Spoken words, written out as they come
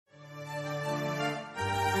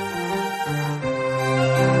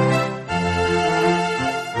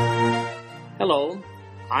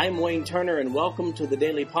I'm Wayne Turner, and welcome to the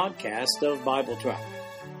daily podcast of Bible Track.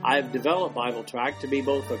 I've developed Bible Track to be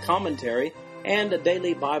both a commentary and a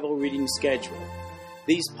daily Bible reading schedule.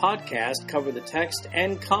 These podcasts cover the text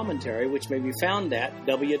and commentary, which may be found at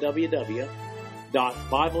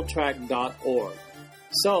www.bibletrack.org.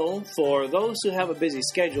 So, for those who have a busy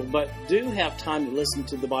schedule but do have time to listen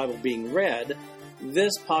to the Bible being read,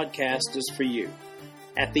 this podcast is for you.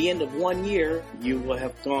 At the end of 1 year, you will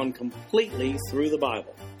have gone completely through the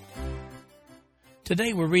Bible.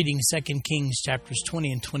 Today we're reading 2 Kings chapters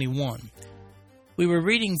 20 and 21. We were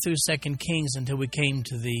reading through 2 Kings until we came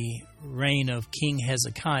to the reign of King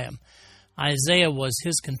Hezekiah. Isaiah was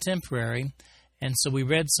his contemporary, and so we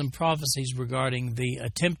read some prophecies regarding the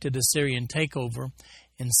attempted Assyrian takeover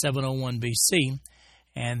in 701 BC,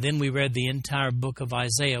 and then we read the entire book of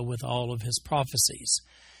Isaiah with all of his prophecies.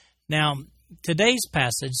 Now, today's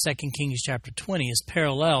passage, 2 Kings chapter 20, is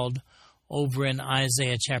paralleled over in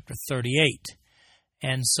Isaiah chapter 38.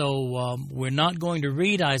 And so we're not going to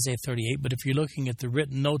read Isaiah 38, but if you're looking at the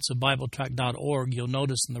written notes of BibleTrack.org, you'll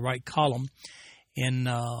notice in the right column in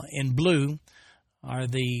blue are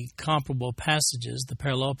the comparable passages, the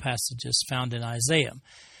parallel passages found in Isaiah.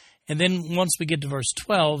 And then once we get to verse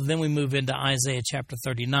 12, then we move into Isaiah chapter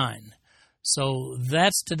 39. So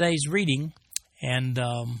that's today's reading, and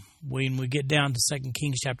when we get down to 2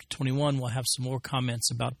 Kings chapter 21, we'll have some more comments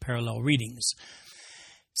about parallel readings.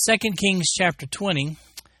 2 Kings chapter 20,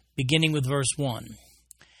 beginning with verse 1.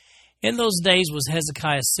 In those days was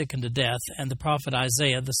Hezekiah sick unto death, and the prophet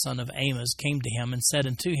Isaiah, the son of Amos, came to him and said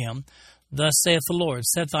unto him, Thus saith the Lord,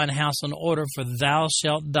 Set thine house in order, for thou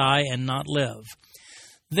shalt die and not live.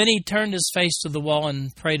 Then he turned his face to the wall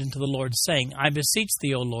and prayed unto the Lord, saying, I beseech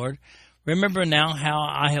thee, O Lord, remember now how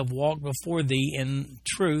I have walked before thee in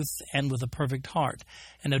truth and with a perfect heart,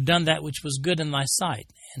 and have done that which was good in thy sight.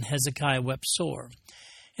 And Hezekiah wept sore.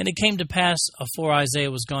 And it came to pass, afore Isaiah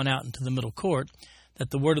was gone out into the middle court,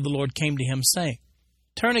 that the word of the Lord came to him, saying,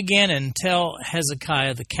 Turn again and tell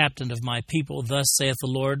Hezekiah, the captain of my people, Thus saith the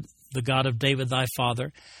Lord, the God of David thy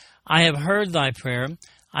father, I have heard thy prayer,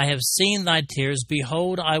 I have seen thy tears,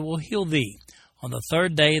 behold, I will heal thee. On the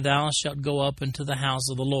third day thou shalt go up into the house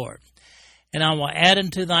of the Lord. And I will add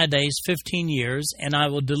unto thy days 15 years, and I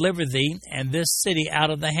will deliver thee and this city out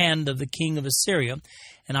of the hand of the king of Assyria,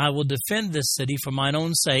 and I will defend this city for mine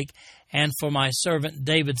own sake, and for my servant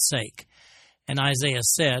David's sake. And Isaiah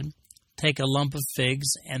said, Take a lump of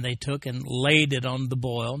figs, and they took and laid it on the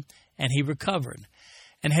boil, and he recovered.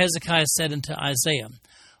 And Hezekiah said unto Isaiah,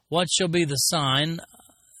 What shall be the sign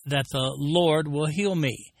that the Lord will heal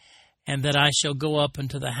me, and that I shall go up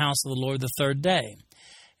into the house of the Lord the third day?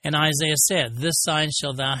 And Isaiah said, This sign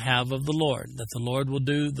shalt thou have of the Lord, that the Lord will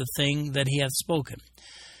do the thing that he hath spoken.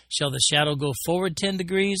 Shall the shadow go forward 10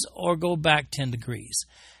 degrees, or go back 10 degrees?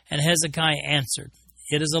 And Hezekiah answered,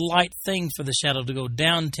 It is a light thing for the shadow to go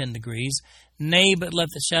down 10 degrees, nay, but let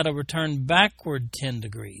the shadow return backward 10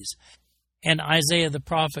 degrees. And Isaiah the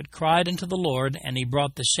prophet cried unto the Lord, and he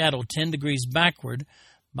brought the shadow 10 degrees backward,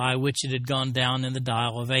 by which it had gone down in the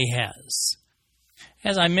dial of Ahaz.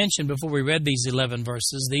 As I mentioned before we read these 11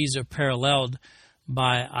 verses, these are paralleled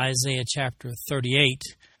by Isaiah chapter 38,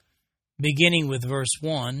 beginning with verse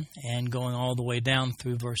 1 and going all the way down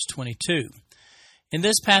through verse 22. In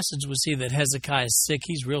this passage, we see that Hezekiah is sick.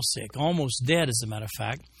 He's real sick, almost dead, as a matter of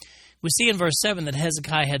fact. We see in verse 7 that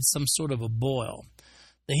Hezekiah had some sort of a boil.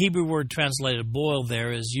 The Hebrew word translated boil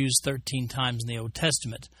there is used 13 times in the Old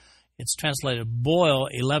Testament. It's translated boil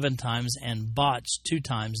 11 times and botch 2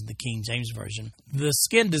 times in the King James Version. The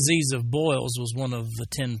skin disease of boils was one of the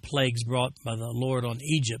 10 plagues brought by the Lord on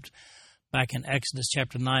Egypt back in Exodus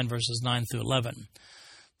chapter 9, verses 9 through 11.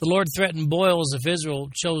 The Lord threatened boils if Israel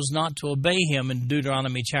chose not to obey him in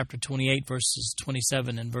Deuteronomy chapter 28, verses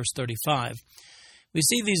 27 and verse 35. We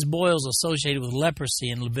see these boils associated with leprosy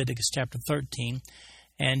in Leviticus chapter 13,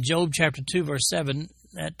 and Job chapter 2, verse 7,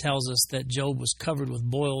 that tells us that Job was covered with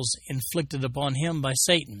boils inflicted upon him by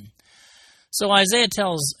Satan. So Isaiah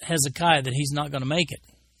tells Hezekiah that he's not going to make it,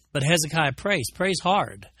 but Hezekiah prays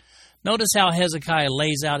hard. Notice how Hezekiah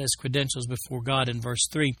lays out his credentials before God in verse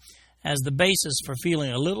 3 as the basis for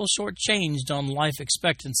feeling a little shortchanged on life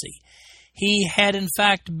expectancy. He had in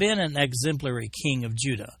fact been an exemplary king of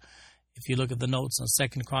Judah. If you look at the notes on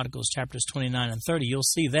 2 Chronicles chapters 29 and 30, you'll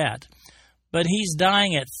see that. But he's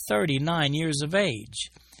dying at 39 years of age.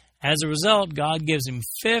 As a result, God gives him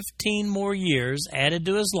 15 more years added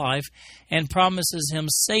to his life and promises him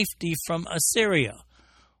safety from Assyria.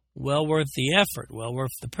 Well worth the effort, well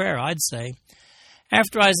worth the prayer, I'd say.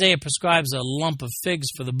 After Isaiah prescribes a lump of figs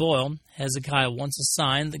for the boil, Hezekiah wants a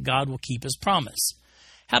sign that God will keep his promise.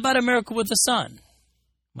 How about a miracle with the sun?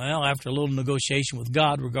 Well, after a little negotiation with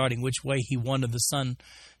God regarding which way he wanted the sun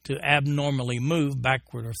to abnormally move,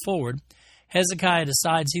 backward or forward, Hezekiah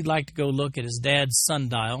decides he'd like to go look at his dad's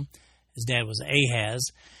sundial. His dad was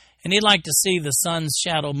Ahaz, and he'd like to see the sun's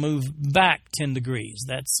shadow move back 10 degrees.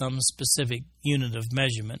 That's some specific unit of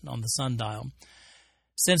measurement on the sundial.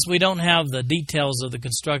 Since we don't have the details of the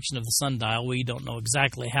construction of the sundial, we don't know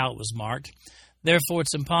exactly how it was marked. Therefore,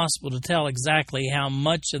 it's impossible to tell exactly how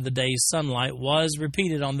much of the day's sunlight was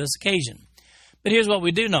repeated on this occasion. But here's what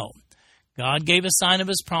we do know. God gave a sign of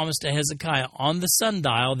his promise to Hezekiah on the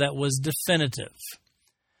sundial that was definitive.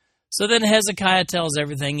 So then Hezekiah tells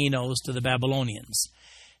everything he knows to the Babylonians.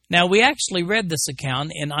 Now, we actually read this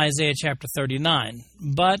account in Isaiah chapter 39,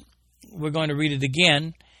 but we're going to read it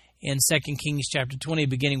again in 2 Kings chapter 20,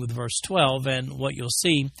 beginning with verse 12, and what you'll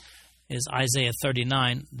see is Isaiah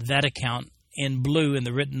 39, that account in blue in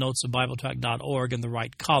the written notes of BibleTrack.org in the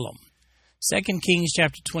right column. 2 Kings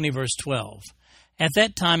chapter 20, verse 12. At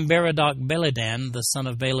that time, Berodach-Baladan, the son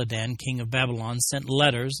of Baladan, king of Babylon, sent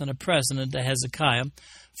letters and a present to Hezekiah,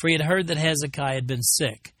 for he had heard that Hezekiah had been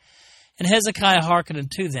sick. And Hezekiah hearkened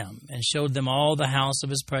unto them, and showed them all the house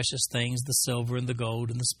of his precious things, the silver and the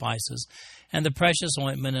gold and the spices, and the precious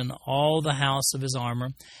ointment, and all the house of his armor,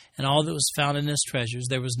 and all that was found in his treasures.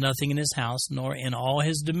 There was nothing in his house, nor in all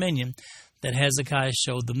his dominion, that Hezekiah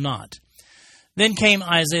showed them not. Then came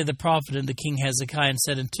Isaiah the prophet unto King Hezekiah, and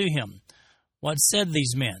said unto him, What said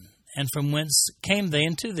these men? And from whence came they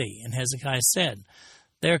unto thee? And Hezekiah said,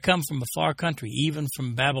 They are come from a far country, even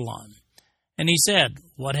from Babylon. And he said,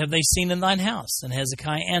 What have they seen in thine house? And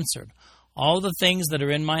Hezekiah answered, All the things that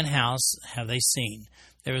are in mine house have they seen.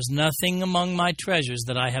 There is nothing among my treasures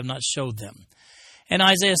that I have not showed them. And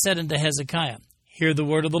Isaiah said unto Hezekiah, Hear the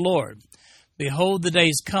word of the Lord. Behold, the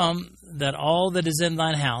days come that all that is in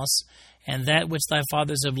thine house, and that which thy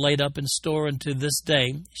fathers have laid up in store unto this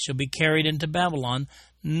day, shall be carried into Babylon.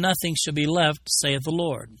 Nothing shall be left, saith the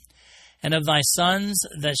Lord. And of thy sons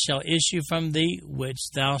that shall issue from thee,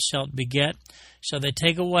 which thou shalt beget, shall they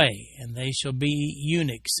take away, and they shall be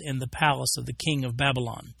eunuchs in the palace of the king of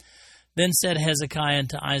Babylon. Then said Hezekiah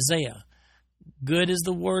unto Isaiah, Good is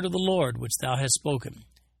the word of the Lord which thou hast spoken.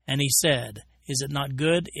 And he said, Is it not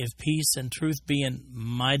good if peace and truth be in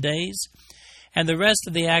my days? And the rest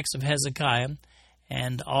of the acts of Hezekiah,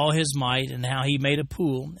 and all his might, and how he made a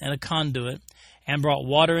pool and a conduit, and brought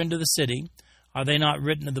water into the city, are they not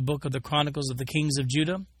written in the book of the Chronicles of the kings of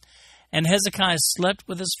Judah? And Hezekiah slept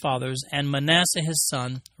with his fathers, and Manasseh his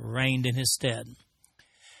son reigned in his stead.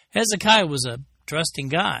 Hezekiah was a trusting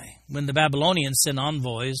guy. When the Babylonians sent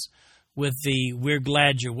envoys with the We're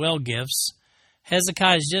Glad You're Well gifts,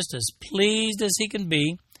 Hezekiah is just as pleased as he can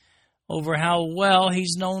be over how well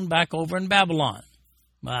he's known back over in Babylon.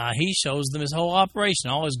 He shows them his whole operation,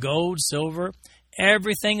 all his gold, silver,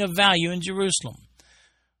 everything of value in Jerusalem.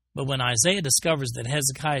 But when Isaiah discovers that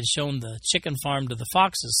Hezekiah had shown the chicken farm to the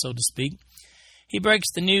foxes, so to speak, he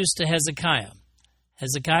breaks the news to Hezekiah.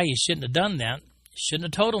 Hezekiah, you shouldn't have done that. You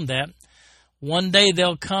shouldn't have told him that. One day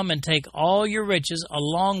they'll come and take all your riches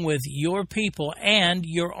along with your people and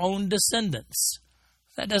your own descendants.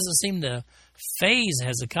 That doesn't seem to faze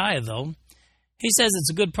Hezekiah, though. He says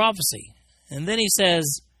it's a good prophecy. And then he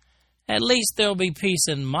says, At least there'll be peace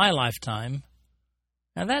in my lifetime.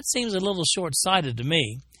 Now that seems a little short-sighted to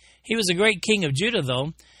me. He was a great king of Judah,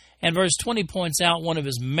 though, and verse 20 points out one of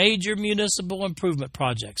his major municipal improvement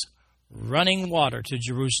projects, running water to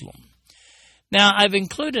Jerusalem. Now, I've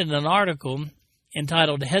included an article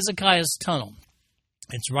entitled Hezekiah's Tunnel.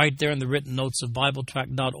 It's right there in the written notes of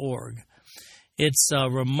BibleTrack.org. It's a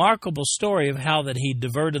remarkable story of how that he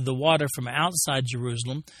diverted the water from outside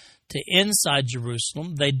Jerusalem to inside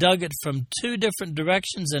Jerusalem. They dug it from two different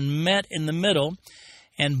directions and met in the middle.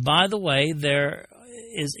 And by the way, there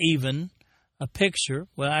is even a picture,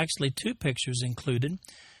 well, actually two pictures included,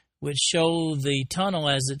 which show the tunnel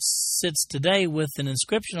as it sits today with an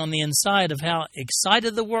inscription on the inside of how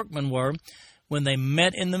excited the workmen were when they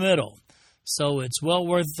met in the middle. So it's well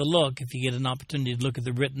worth the look if you get an opportunity to look at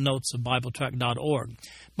the written notes of BibleTrack.org.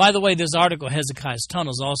 By the way, this article, Hezekiah's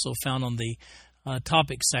Tunnel, is also found on the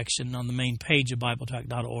topic section on the main page of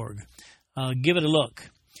BibleTrack.org. Give it a look.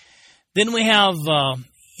 Then we have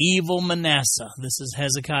evil Manasseh. This is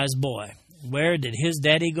Hezekiah's boy. Where did his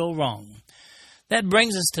daddy go wrong? That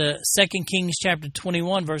brings us to 2 Kings chapter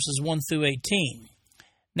 21, verses 1 through 18.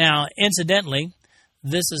 Now, incidentally,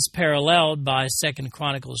 this is paralleled by 2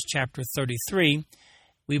 Chronicles chapter 33.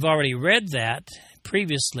 We've already read that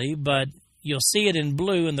previously, but you'll see it in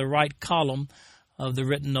blue in the right column of the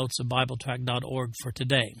written notes of BibleTrack.org for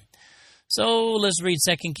today. So let's read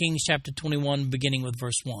 2 Kings chapter 21, beginning with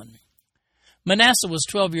verse 1. Manasseh was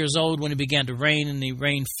 12 years old when he began to reign, and he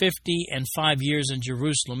reigned 55 years in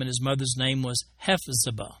Jerusalem, and his mother's name was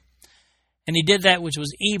Hephzibah. And he did that which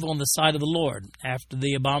was evil in the sight of the Lord, after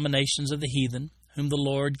the abominations of the heathen, whom the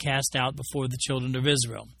Lord cast out before the children of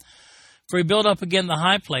Israel. For he built up again the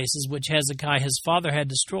high places which Hezekiah his father had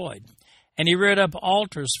destroyed. And he reared up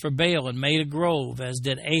altars for Baal, and made a grove, as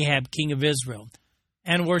did Ahab king of Israel,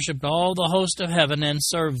 and worshipped all the host of heaven, and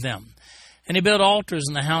served them. And he built altars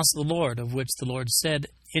in the house of the Lord, of which the Lord said,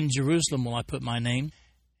 In Jerusalem will I put my name.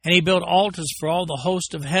 And he built altars for all the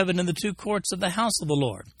host of heaven in the two courts of the house of the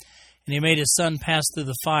Lord. And he made his son pass through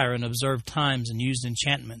the fire, and observed times, and used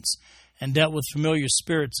enchantments, and dealt with familiar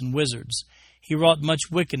spirits and wizards. He wrought much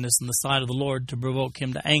wickedness in the sight of the Lord, to provoke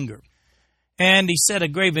him to anger. And he set a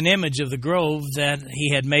graven image of the grove that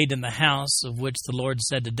he had made in the house, of which the Lord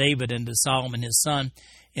said to David and to Solomon his son,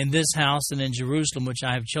 In this house and in Jerusalem, which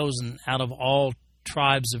I have chosen out of all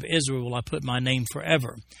tribes of Israel, will I put my name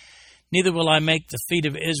forever. Neither will I make the feet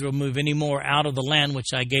of Israel move any more out of the land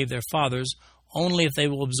which I gave their fathers, only if they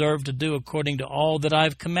will observe to do according to all that I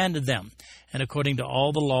have commanded them, and according to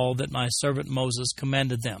all the law that my servant Moses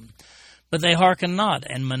commanded them. But they hearkened not,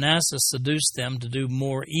 and Manasseh seduced them to do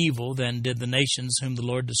more evil than did the nations whom the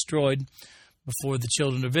Lord destroyed before the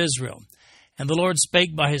children of Israel. And the Lord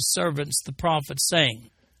spake by his servants the prophets,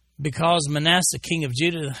 saying, Because Manasseh king of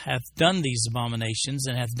Judah hath done these abominations,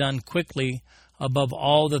 and hath done quickly above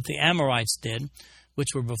all that the Amorites did,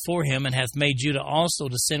 which were before him, and hath made Judah also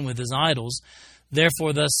to sin with his idols,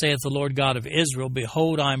 therefore thus saith the Lord God of Israel,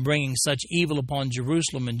 Behold, I am bringing such evil upon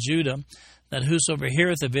Jerusalem and Judah, that whosoever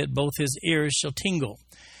heareth of it, both his ears shall tingle.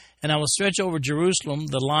 And I will stretch over Jerusalem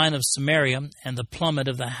the line of Samaria, and the plummet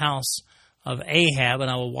of the house of Ahab,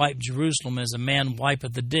 and I will wipe Jerusalem as a man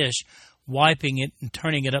wipeth the dish, wiping it and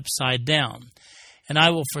turning it upside down. And I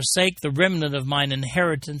will forsake the remnant of mine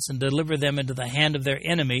inheritance, and deliver them into the hand of their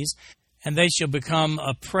enemies, and they shall become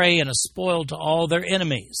a prey and a spoil to all their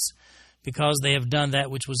enemies, because they have done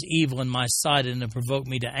that which was evil in my sight, and have provoked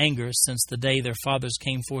me to anger, since the day their fathers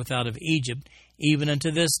came forth out of Egypt, even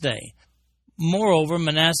unto this day. Moreover,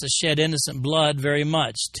 Manasseh shed innocent blood very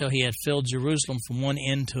much, till he had filled Jerusalem from one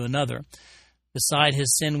end to another, beside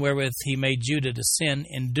his sin wherewith he made Judah to sin,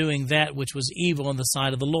 in doing that which was evil in the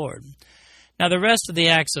sight of the Lord. Now the rest of the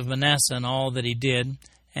acts of Manasseh, and all that he did,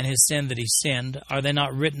 and his sin that he sinned, are they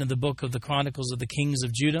not written in the book of the Chronicles of the kings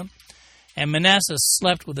of Judah? And Manasseh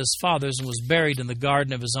slept with his fathers, and was buried in the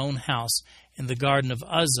garden of his own house, in the garden of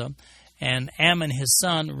Uzzah, and Amon his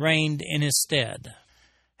son reigned in his stead.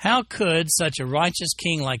 How could such a righteous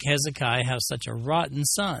king like Hezekiah have such a rotten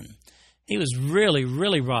son? He was really,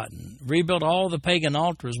 really rotten. Rebuilt all the pagan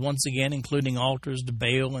altars once again, including altars to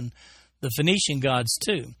Baal and the Phoenician gods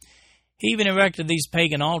too. He even erected these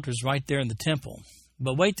pagan altars right there in the temple.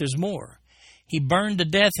 But wait, there's more. He burned to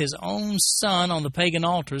death his own son on the pagan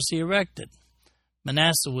altars he erected.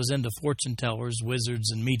 Manasseh was into fortune tellers, wizards,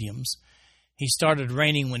 and mediums. He started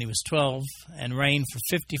reigning when he was 12 and reigned for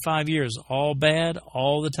 55 years, all bad,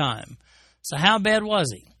 all the time. So how bad was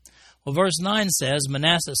he? Well, verse 9 says,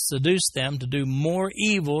 Manasseh seduced them to do more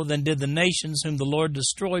evil than did the nations whom the Lord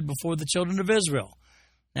destroyed before the children of Israel.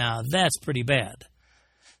 Now, that's pretty bad.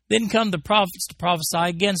 Then come the prophets to prophesy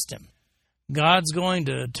against him. God's going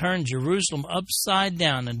to turn Jerusalem upside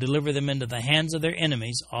down and deliver them into the hands of their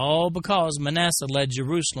enemies, all because Manasseh led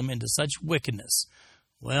Jerusalem into such wickedness.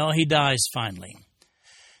 Well, he dies finally.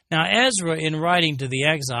 Now, Ezra, in writing to the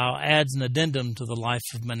exile, adds an addendum to the life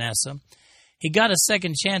of Manasseh. He got a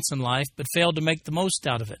second chance in life, but failed to make the most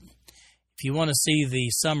out of it. If you want to see the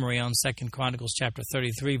summary on 2 Chronicles chapter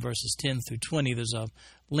 33, verses 10 through 20, there's a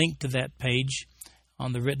link to that page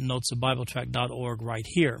on the written notes of BibleTrack.org right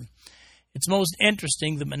here. It's most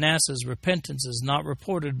interesting that Manasseh's repentance is not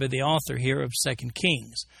reported by the author here of 2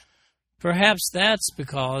 Kings. Perhaps that's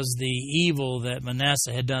because the evil that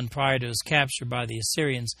Manasseh had done prior to his capture by the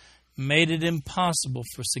Assyrians made it impossible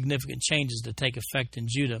for significant changes to take effect in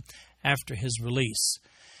Judah after his release.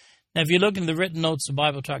 Now, if you look in the written notes of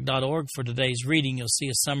BibleTrack.org for today's reading, you'll see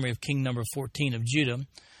a summary of king number 14 of Judah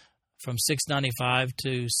from 695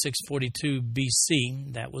 to 642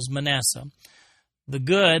 BC. That was Manasseh. The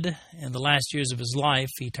good, in the last years of his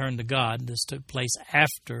life, he turned to God. This took place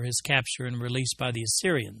after his capture and release by the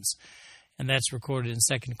Assyrians. And that's recorded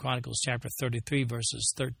in 2 Chronicles chapter 33,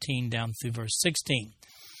 verses 13 down through verse 16.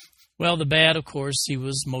 Well, the bad, of course, he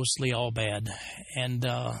was mostly all bad. And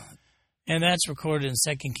that's recorded in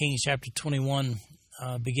 2 Kings chapter 21,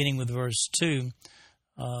 beginning with verse 2,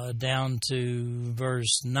 down to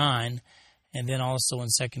verse 9. And then also in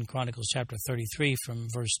 2 Chronicles chapter 33 from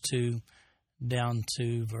verse 2 down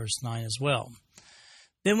to verse 9 as well.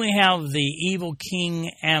 Then we have the evil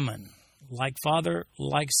king Ammon, like father,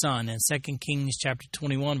 like son, in 2 Kings chapter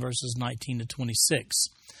 21, verses 19 to 26.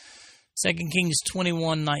 2 Kings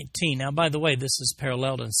 21:19. Now, by the way, this is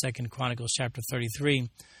paralleled in 2 Chronicles chapter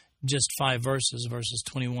 33, just 5 verses, verses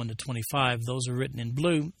 21 to 25. Those are written in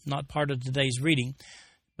blue, not part of today's reading,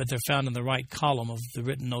 but they're found in the right column of the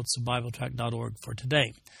written notes of BibleTrack.org for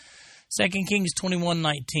today. 2 Kings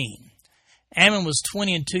 21:19. Ammon was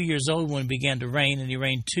 22 years old when he began to reign, and he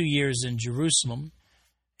reigned 2 years in Jerusalem.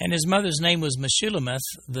 And his mother's name was Meshullemeth,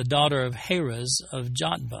 the daughter of Harez of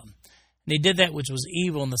Jotbah. And he did that which was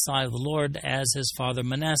evil in the sight of the Lord, as his father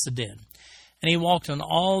Manasseh did. And he walked in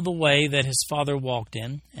all the way that his father walked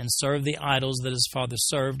in, and served the idols that his father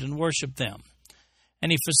served, and worshipped them.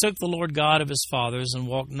 And he forsook the Lord God of his fathers, and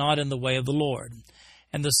walked not in the way of the Lord.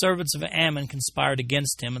 And the servants of Ammon conspired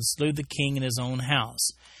against him, and slew the king in his own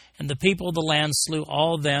house. And the people of the land slew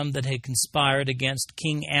all them that had conspired against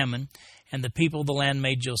King Ammon, and the people of the land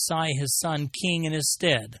made Josiah his son king in his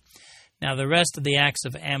stead. Now the rest of the acts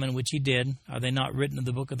of Ammon which he did, are they not written in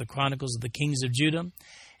the book of the Chronicles of the kings of Judah?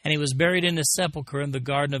 And he was buried in his sepulchre in the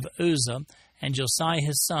garden of Uzzah, and Josiah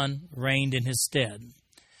his son reigned in his stead.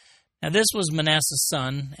 Now this was Manasseh's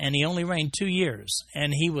son, and he only reigned 2 years,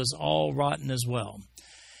 and he was all rotten as well.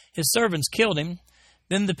 His servants killed him.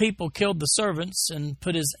 Then the people killed the servants, and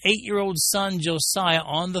put his 8-year-old son Josiah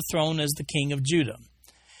on the throne as the king of Judah.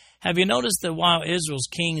 Have you noticed that while Israel's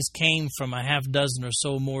kings came from a half dozen or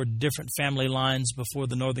so more different family lines before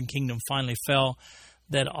the northern kingdom finally fell,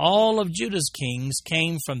 that all of Judah's kings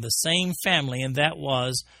came from the same family, and that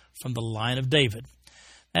was from the line of David?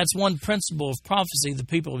 That's one principle of prophecy the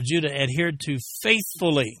people of Judah adhered to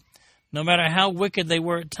faithfully, no matter how wicked they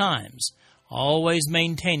were at times, always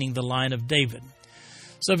maintaining the line of David.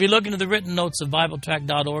 So if you look into the written notes of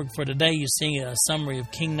BibleTrack.org for today, you see a summary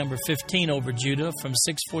of king number 15 over Judah from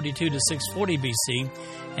 642 to 640 BC,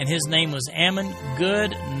 and his name was Ammon.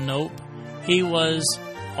 Good? Nope. He was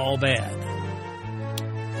all bad.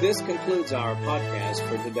 This concludes our podcast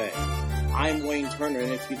for today. I'm Wayne Turner,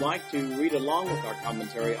 and if you'd like to read along with our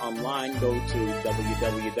commentary online, go to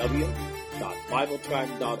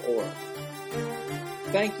www.bibletrack.org.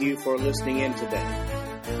 Thank you for listening in today.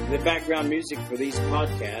 The background music for these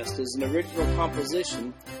podcasts is an original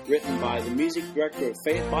composition written by the music director of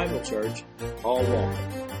Faith Bible Church, Paul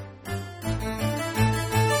Walker.